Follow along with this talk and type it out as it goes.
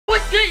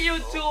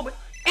YouTube?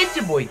 It's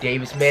your boy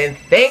Davis, man.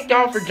 Thank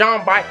y'all for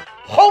joining by.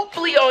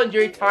 Hopefully y'all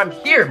enjoy your time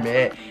here,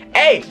 man.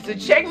 Hey, so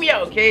check me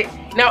out, okay?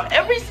 Now,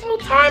 every single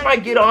time I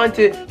get on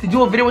to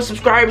do a video with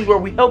subscribers where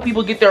we help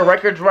people get their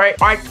records right,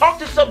 or I talk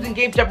to subs in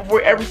game chat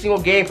before every single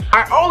game,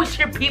 I always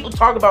hear people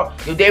talk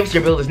about, yo, Davis,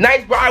 your build is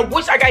nice, bro. I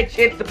wish I got a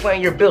chance to play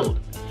on your build.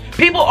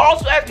 People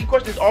also ask me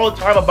questions all the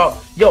time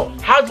about, yo,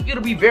 how's it feel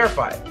to be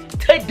verified?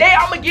 Today,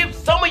 I'm gonna give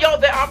some of y'all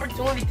that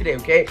opportunity today,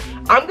 okay?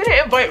 I'm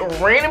gonna invite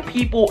random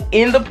people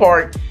in the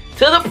park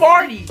to the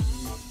party,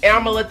 and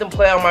I'm gonna let them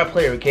play on my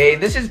player, okay?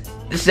 This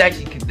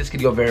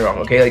could go very wrong,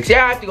 okay? Like, say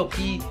I have to go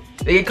pee,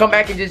 they can come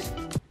back and just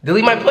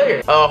delete my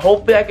player.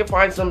 Hopefully I can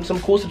find some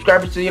cool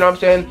subscribers to, you know what I'm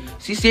saying?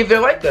 See if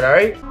they're like that, all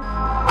right?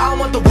 I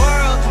want the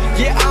world,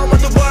 yeah, I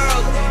want the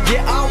world,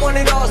 yeah, I want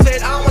it all,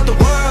 said I want the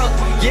world,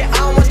 yeah,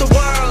 I want the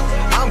world,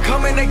 I'm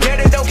coming to get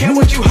it, don't care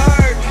what you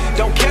heard,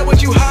 don't care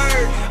what you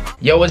heard.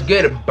 Yo, what's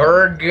good,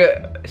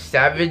 Berg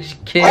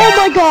Savage Kid? Oh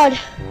my god,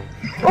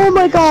 oh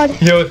my god.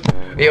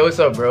 Yo, what's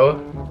up, bro?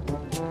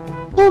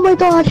 Oh my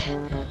god.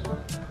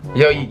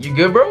 Yo, you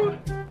good, bro?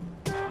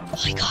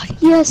 Oh my god,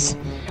 yes.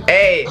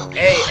 Hey,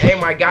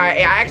 my guy.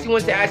 Hey, I actually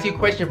wanted to ask you a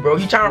question, bro.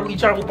 You trying to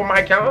loop on my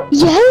account?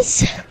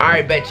 Yes. All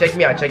right, bet. Check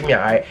me out, all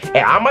right?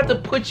 Hey, I'm about to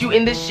put you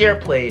in this share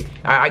play.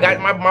 I got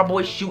my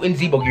boy shooting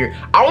Zebo here.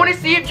 I want to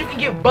see if you can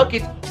get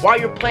buckets while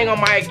you're playing on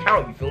my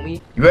account. You feel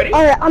me? You ready?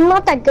 All right, I'm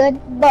not that good,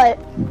 but.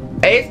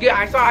 Hey, it's good.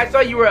 I saw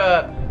you were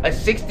a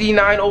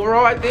 69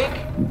 overall, I think,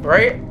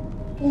 right?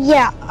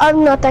 Yeah,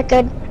 I'm not that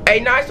good. Hey,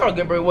 nah, it's all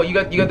good, bro. What, you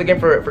got the game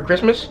for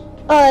Christmas?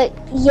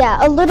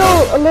 Yeah, a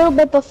little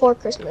bit before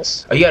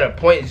Christmas. Oh, you got a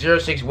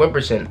 .06 win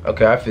percent.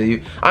 Okay, I feel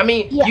you. I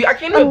mean, yeah, I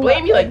can't even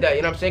blame you like that,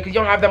 you know what I'm saying? Because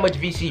you don't have that much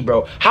VC,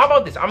 bro. How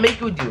about this? I'll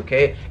make you a deal,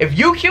 okay? If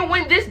you can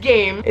win this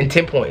game in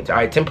 10 points, all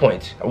right, 10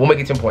 points. We'll make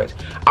it 10 points.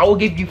 I will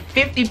give you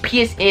 50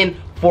 PSN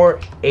for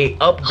a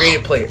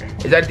upgraded player.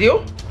 Is that a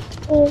deal?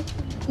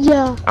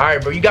 Yeah. All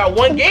right, bro. You got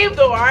one game,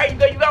 though, all right?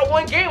 You got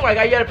one game. Like,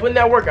 you got to put in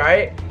that work, all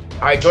right?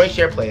 All right, join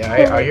share play, all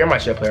right? All right, you're my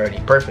share play already.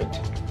 Perfect.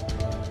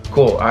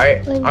 Cool,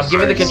 alright. I'm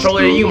giving the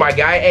controller to you, my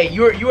guy. Hey,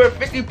 you're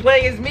officially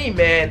playing as me,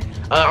 man.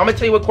 I'm gonna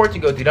tell you what court to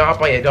go to. Don't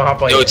hop on yet.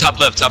 Yo, top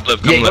left. Come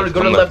yeah, left,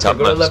 go to left top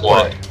court. left. Go to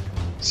left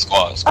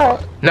Squad.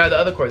 No, the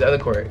other court.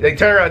 Like,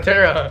 turn around.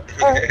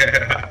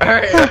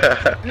 Alright.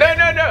 No.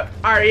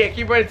 Alright, yeah,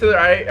 keep running to the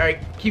alright.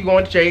 Keep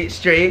going straight.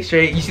 You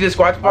see the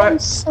squad spot? I'm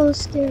so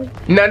scared.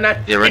 No.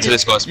 Yeah, run to the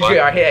squad spot.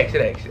 Alright,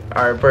 hit X.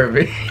 Alright,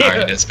 perfect.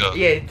 Alright, let's go.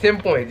 Yeah,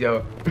 10 points,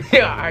 yo.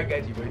 Yeah, I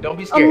got you, bro. Don't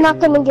be scared. I'm not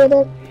gonna get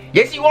it.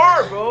 Yes, you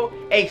are, bro.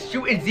 Hey,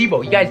 shooting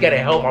Zebo. You guys gotta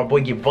help my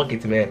boy get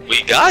buckets, man.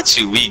 We got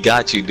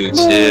you, dude.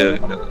 Chill.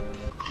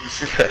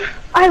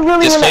 I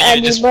really wanna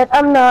end you, but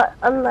I'm not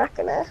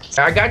gonna.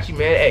 I got you,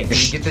 man.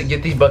 Hey,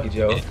 get these buckets,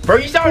 yo. Bro,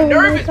 you sound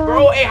nervous,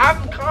 bro. Hey, have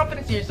some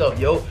confidence in yourself,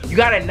 yo. You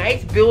got a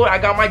nice build. I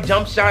got my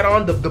jump shot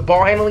on, the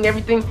ball handling,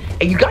 everything.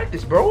 Hey, you got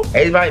this, bro.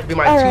 Hey, this might be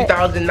my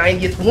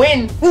 2090th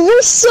win.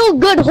 You're so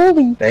good,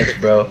 homie. Thanks,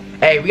 bro.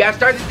 Hey, we gotta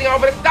start this thing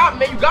off at the top,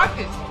 man. You got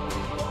this.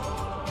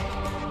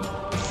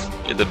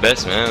 You're the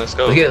best, man. Let's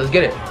go. Let's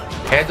get it.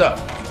 Hands up.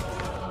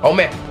 Oh,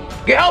 man.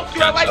 Get help,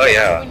 shoot. I like that.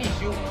 Yeah. We need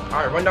you. All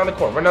right, run down the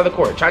court.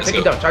 Try to take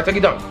it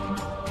dunk.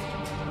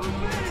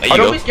 There Oh, you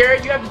don't go. be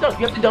scared. You have to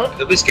dunk.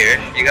 Don't be scared.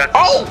 You got this.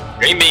 Oh!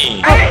 Great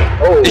me. Hey!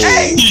 Oh.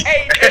 Hey!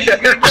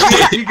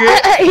 You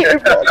good?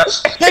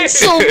 That's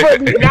so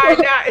funny. Nah.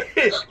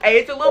 Hey,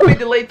 it's a little bit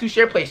delayed to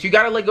share place. You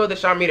gotta let go of the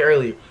shot meter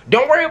earlier.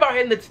 Don't worry about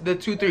hitting the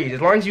 2 threes.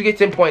 As long as you get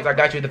 10 points, I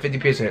got you with the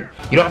 50%.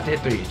 You don't have to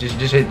hit threes.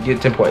 Just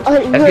get 10 points.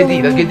 That's good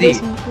D. That's good D.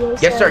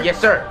 Yes,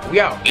 sir. We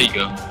out. There you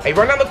go. Hey,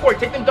 run down the court.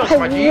 Take them dunks,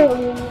 my G.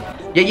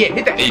 Yeah.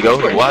 Hit that. There you go.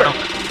 Wow.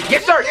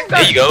 Yes, sir.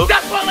 There you go.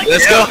 That's what I like.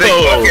 Let's go.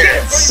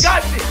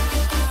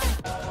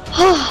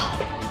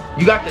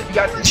 You got this. You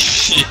got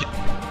this.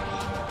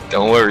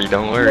 Don't worry.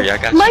 I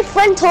got you. My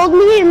friend told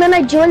me, and then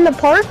I joined the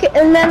park,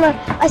 and then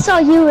I saw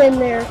you in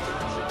there.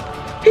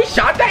 He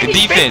shot that. Good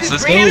defense.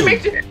 Let's go.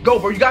 Go,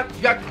 bro. You got this.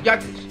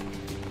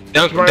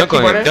 Dunk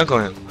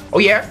on him. Oh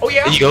yeah.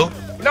 There you go.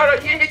 No,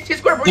 hit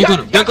square, bro.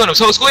 Dunk on him.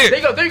 So square.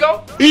 There you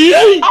go.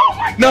 Yeah. Oh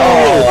my God. No.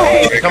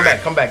 Hey, come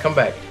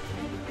back.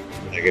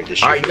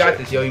 All right, you got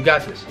this, yo. You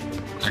got this.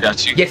 I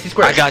got you. Yes, he's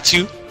square. I got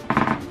you.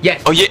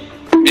 Yes. Oh yeah.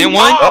 And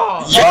one.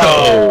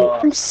 Yo.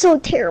 I'm so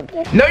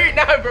terrible. No, you're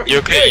not, bro. You're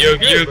okay. You're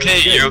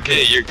okay. Bro. You're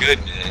okay. You're good,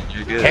 man.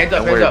 You're good. Hands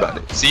up. Don't worry about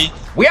it. See?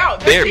 We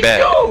out. They're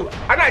bad.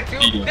 I'm not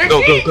two. They're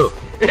Go.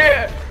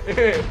 Yeah.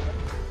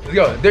 Let's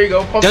go. There you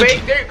go. Pump Dunk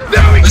fake. it.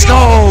 There we Let's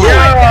go.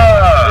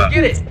 Yeah.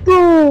 Get it.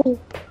 Ooh.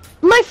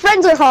 My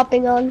friends are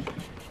hopping on.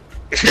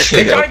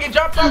 They're trying to get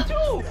dropped off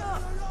too.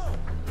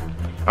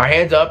 Our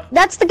hands up.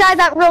 That's the guy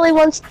that really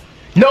wants.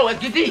 No, let's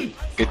get D.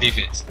 Good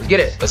defense. Let's get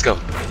it. Let's go.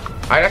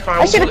 Alright, that's fine.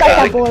 I should have got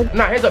that board.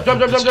 Nah, hands up.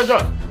 Jump.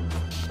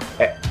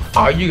 Hey,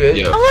 oh, you good?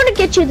 Yeah. I want to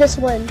get you this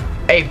win.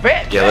 Hey,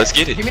 bet. Yeah, let's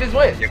get it. Give me this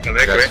win. Yeah, come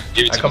back, right?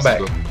 Give it I to come me,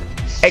 back. Zebo.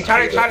 Hey,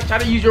 try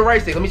to use your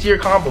right stick. Let me see your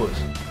combos.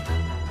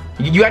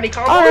 You got any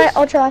combos? Alright,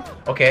 I'll try.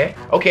 Okay,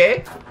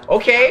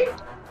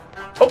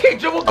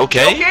 dribble.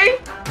 Okay.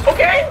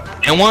 Okay.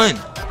 And one.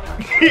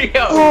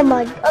 Yo. Oh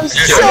my, I'm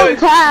so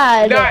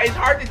bad. Nah, it's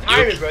hard to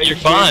time it, bro. You're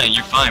fine.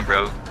 You're fine,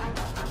 bro.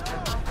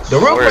 The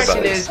real Don't worry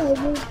question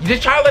about is, you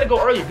just try to let it go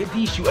earlier. Good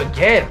D, shoot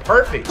again.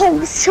 Perfect.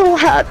 I'm so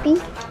happy.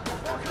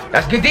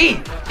 That's good D.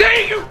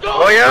 There you go.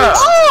 Oh yeah.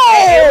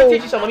 Hey, let me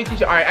teach you something. Let me teach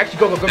you. All right, actually,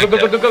 go.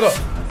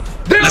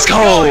 There Let's we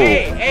go.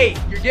 Hey,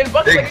 you're getting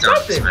buckets like Big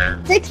jumps, something.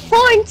 man. 6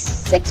 points.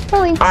 6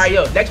 points. All right,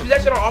 yo, next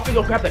possession on offense,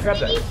 yo, grab that.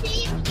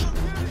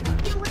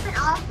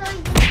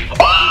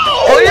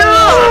 Oh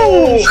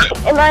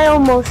yeah. And I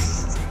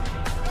almost.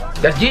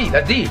 That's D.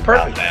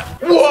 Perfect.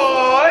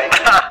 What?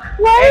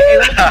 What? Hey,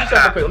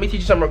 let me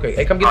teach you something real quick.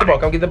 Hey, come get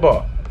the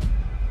ball.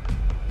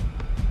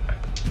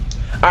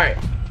 All right.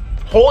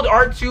 Hold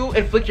R2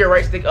 and flick your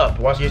right stick up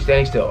while you're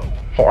standing still.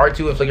 Hold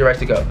R2 and flick your right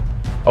stick up.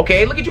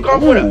 Okay, look at you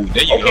combo it up.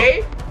 There you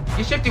Okay,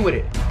 get shifty with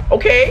it.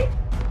 Okay.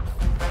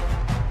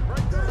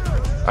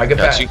 All right, good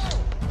Got pass. you.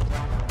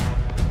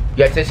 You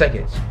got 10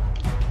 seconds.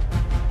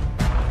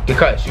 Good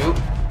cut, shoot.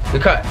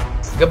 Good cut.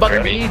 Good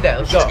bucket. We need that.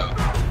 Let's go.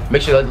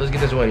 Make sure. Let's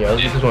get this one, yo.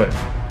 Let's get this one.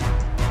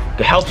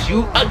 Good help,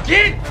 shoot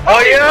again. Oh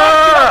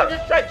yeah.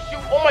 Just try to shoot.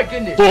 Oh my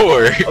goodness. 4.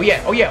 Oh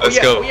yeah. Let's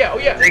go.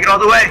 Take it all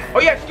the way. Oh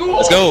yeah. School.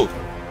 Let's go.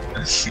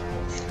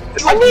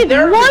 I need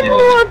one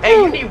more Hey,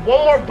 you point. need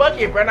one more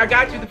bucket, bro. And I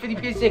got you the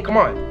 50% in. Come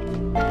on.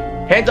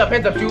 Hands up,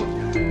 shoot.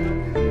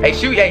 Hey,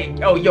 shoot. Hey,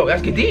 oh, yo,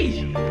 that's good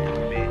D.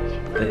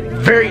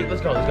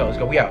 Let's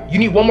go. We out. You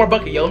need one more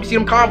bucket, yo. Let me see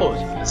them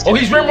combos. Oh,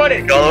 he's rim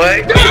running. All the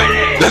way.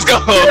 Let's go.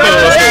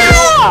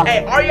 Yeah.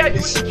 Hey, all you gotta do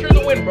is secure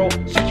the win, bro.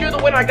 Secure the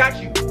win. I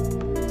got you.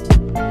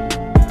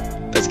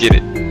 Let's get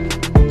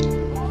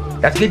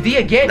it. That's good D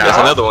again. That's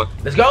y'all. another one.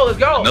 Let's go.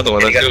 Another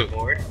one. Let's go.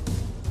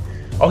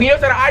 Oh, he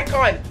knows how to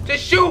icon.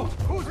 Just shoot.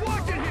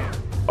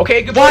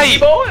 Okay, good boy, White.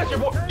 Debo. That's your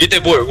boy. Get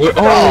that board.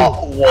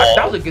 Oh,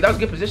 That was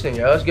good positioning,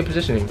 yo. That was good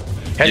positioning.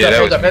 Hands Yeah,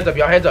 up, that hands up,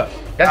 y'all. Hands up.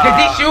 That's good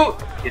D. Shoot.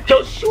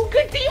 Yo, shoot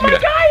good D, my Yeah.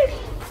 guy.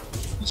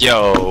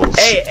 Yo.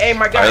 Hey,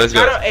 my guy. All right, let's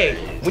go. Hey,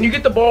 when you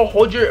get the ball,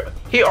 hold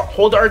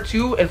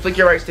R2 and flick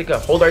your right stick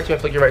up. Hold R2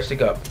 and flick your right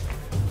stick up.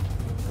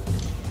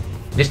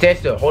 Just stand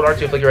still. Hold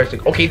R2 and flick your right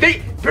stick. Okay,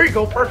 there you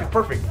go.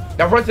 Perfect.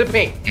 Now run to the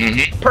paint.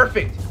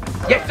 Perfect.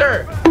 Yes,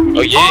 sir.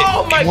 Oh yeah.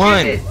 Oh my Come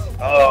on. goodness.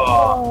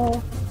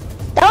 Oh.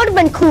 That would have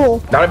been cool.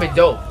 That would have been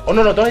dope. Oh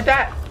no, don't hit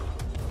that.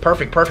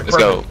 Perfect. Let's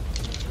go.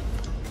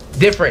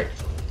 Different.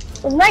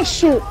 Nice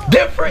shoot.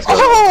 Different.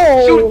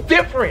 Oh. Shoot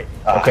different.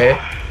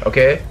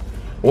 Okay.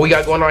 What we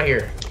got going on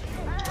here?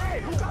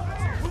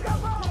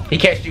 He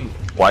can't shoot.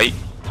 White.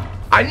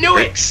 I knew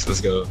it. Bricks. Let's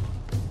go.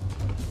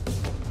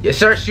 Yes,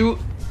 sir. Shoot.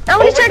 I'm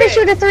gonna Over try to there.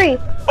 shoot a 3. Over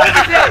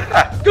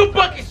there. Good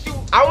bucket shoot.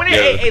 I want to.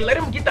 Yeah. Hey, let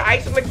him get the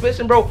ice in the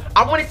position, bro.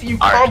 I want to see you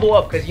All right. combo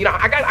up, cause you know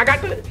I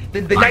got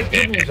the nice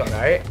bet. moves on. All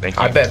right. Thank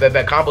I you.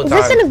 bet combo Is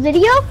time. this in a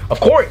video? Of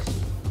course.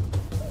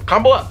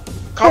 Combo up.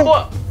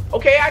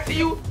 Okay, I see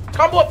you.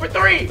 Combo up for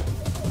 3.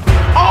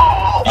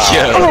 Oh.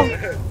 Yeah. Oh.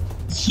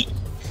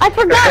 I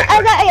forgot.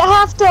 I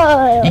have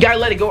to. You gotta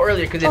let it go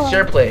earlier, cause it's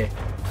share play.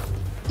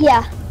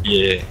 Yeah.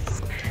 Yeah.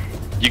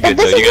 You But good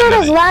though. this is You not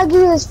got as nothing.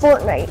 laggy as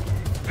Fortnite.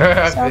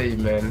 I feel you,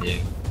 man. Yeah.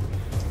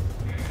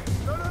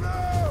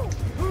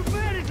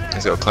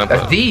 Let's go. Climb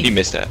That's up. deep. He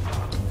missed that.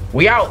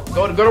 We out.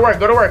 Go to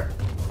work.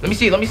 Let me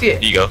see it. Here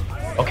you go.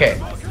 Okay.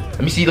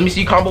 Let me see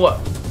you combo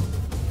up.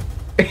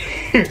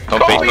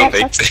 Don't fake.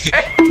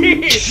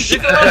 It's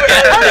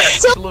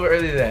a little bit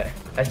early than that.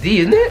 That's D,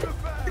 isn't it?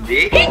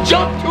 D. He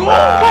jumped too.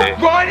 Hey.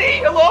 Ronnie,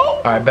 hello?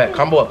 Alright, bet.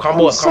 Combo up.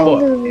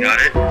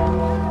 Got it.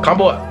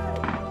 Combo up.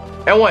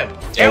 And one.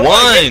 And Yes,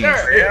 one.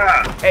 sir.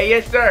 Yeah. Hey,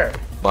 yes, sir.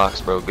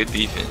 Box, bro. Good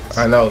defense.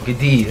 I know. Good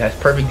D. That's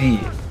perfect D.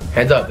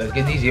 Hands up. That's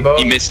good D, Zebo.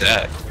 He missed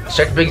that.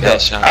 Stretch big That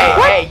up. shot.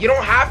 Hey, you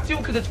don't have to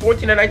because it's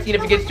 14 or 19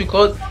 if it gets too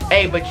close.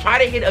 Hey, but try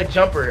to hit a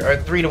jumper or a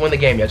 3 to win the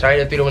game. Yeah, try to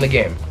hit a 3 to win the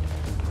game.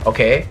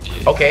 Okay.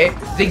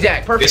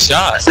 Zigzag. Perfect. Good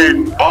shot.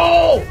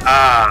 Oh!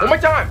 One more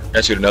time.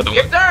 Got you another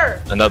Yes, one.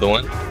 sir. Another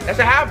one. That's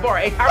a half bar.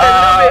 Hey, time a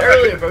little bit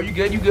earlier, bro.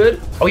 You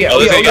good? Oh yeah. Oh,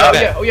 let's go, got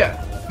that. Oh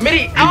yeah.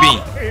 Midi.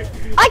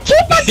 I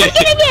keep on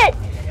forgetting it.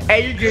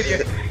 Hey, you good?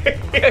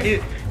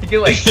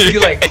 You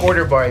get like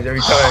quarter bars every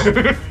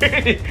time.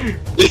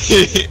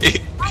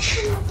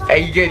 Hey,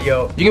 you good,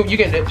 yo? You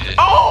can.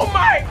 Oh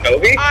my!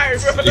 Kobe? Alright,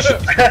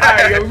 bro.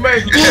 Alright, yo. We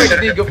might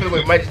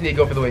just need to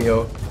go for the win.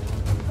 Yo.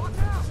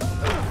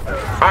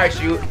 Alright,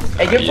 shoot.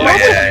 Hey, give it to my boy.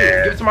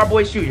 Yeah. Give it to my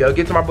boy. Shoot, yo.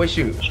 Give it to my boy.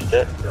 Shoot.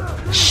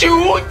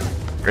 Shoot!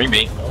 Green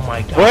bean. Oh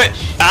my gosh. What?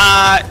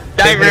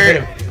 Hit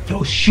him.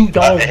 Yo, shoot,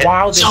 dog.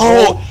 Wild.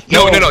 So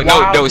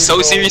no.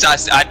 So serious.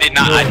 I did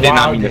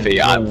not mean to fade.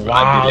 I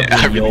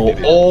really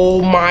didn't.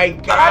 Oh my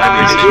god.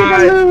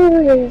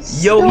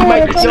 Yo, we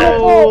might.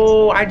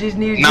 Yo, I just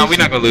needed. Nah, we're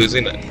not gonna lose.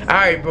 We not.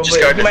 Alright, bro. Just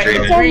But guard you the might hit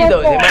three, a man. 3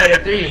 though. They might hit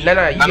a 3. No,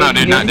 No,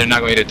 they're not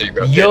gonna hit a 3,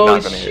 bro. Yo, They're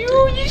not gonna hit a 3.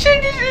 shoot. You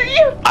should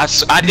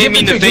just. I didn't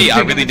mean to fade.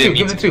 I really didn't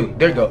mean Give it to. 2.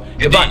 There you go. Good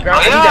Goodbye. D.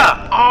 Ground Yeah.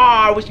 down. Oh,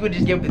 I wish you would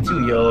just give it the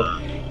 2, yo.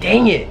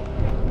 Dang it.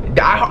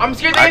 I'm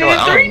scared they're I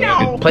gonna hit 3 know.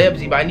 now. Play up,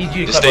 Z, but I need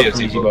you to Just clap stay up up, for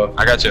me, Z, Z, bro. bro.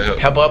 I got your help.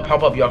 Help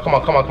up, y'all. Come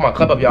on.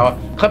 Clap up,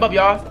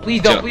 y'all.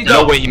 Please don't.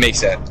 No way he makes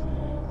that.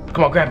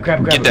 Come on, grab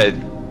Get it. that.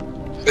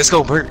 Let's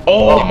go, Bert.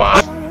 Oh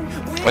my.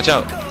 Watch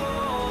out.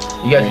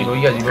 You guys go.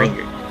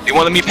 They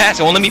won't let me pass.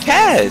 They won't let me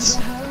pass.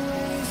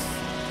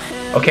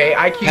 Okay,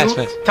 IQ. Pass.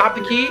 Top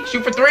the key.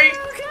 Shoot for 3.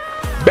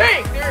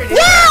 Bang! There it is.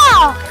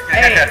 Yeah!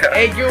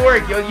 Hey, good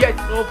work, yo. You had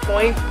 12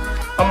 points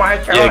on my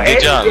account. Yeah,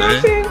 good job,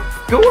 man.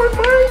 Good work,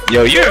 man.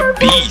 Yo, you're a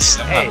beast.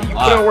 Hey, you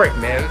put in work,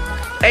 man.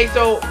 Hey,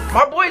 so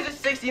my boy's a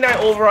 69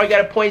 overall. You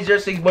got a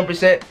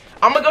 0.061%.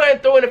 I'm gonna go ahead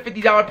and throw in a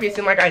 $50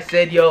 PSN like I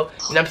said, yo. You know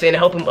what I'm saying? To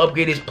help him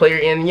upgrade his player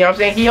in. You know what I'm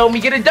saying? He helped me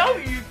get a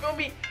W. You feel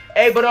me?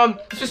 Hey,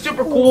 but this is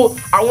super cool.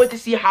 I want to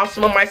see how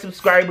some of my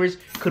subscribers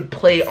could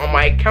play on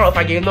my account if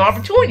I gave them the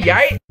opportunity,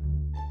 alright?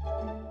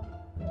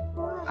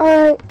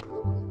 Alright.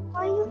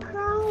 Why are you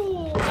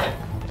crying?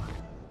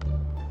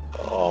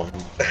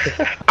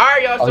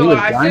 Alright, y'all, so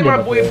I sent my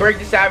boy grinding Berg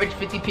the Savage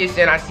 50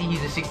 PSN. I see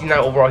he's a 69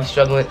 overall. He's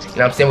struggling, you know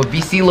what I'm saying, with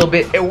VC a little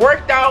bit. It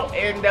worked out,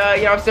 and you know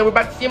what I'm saying, we're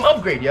about to see him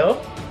upgrade, yo.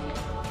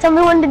 Tell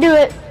me when to do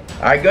it.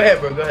 Alright, go ahead,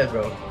 bro. Go ahead,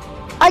 bro.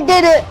 I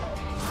did it.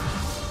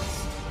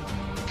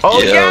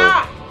 Oh, Yo.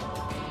 yeah!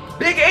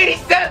 Big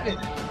 87!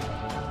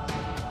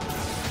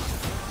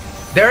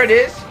 There it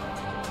is.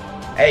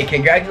 Hey,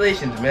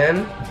 congratulations,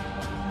 man.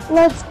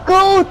 Let's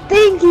go.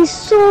 Thank you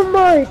so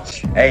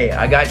much. Hey,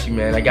 I got you,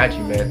 man. I got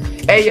you, man.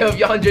 Hey, yo, if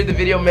y'all enjoyed the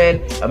video,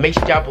 man, make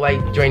sure you drop a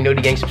like, join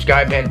Noti Gang,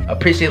 subscribe, man.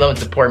 Appreciate love and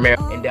support, man.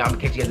 And I'm gonna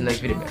catch you guys in the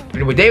next video, man.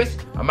 Video with Davis,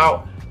 I'm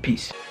out.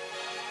 Peace.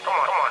 Come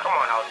on,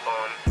 house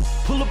phone.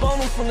 Pull up on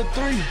them from the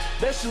 3.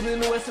 Best shooter in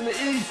the West and the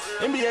East.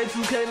 NBA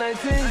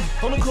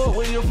 2K19. On the court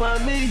where you'll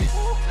find me.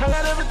 I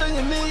got everything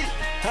you need.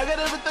 I got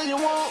everything you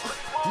want.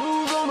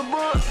 News on the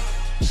front.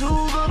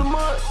 Shoes of the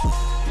month.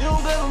 You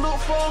don't gotta look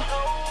far.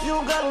 You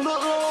don't gotta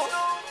look long.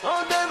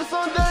 I'm Davis,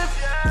 I'm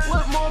Davis.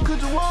 What more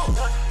could you want?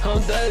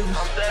 I'm Davis.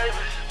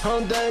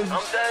 I'm Davis. I'm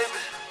Davis.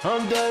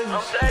 I'm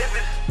Davis.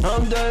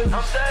 I'm Davis.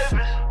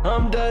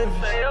 I'm Davis.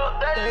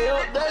 Stay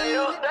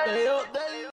up, Davis.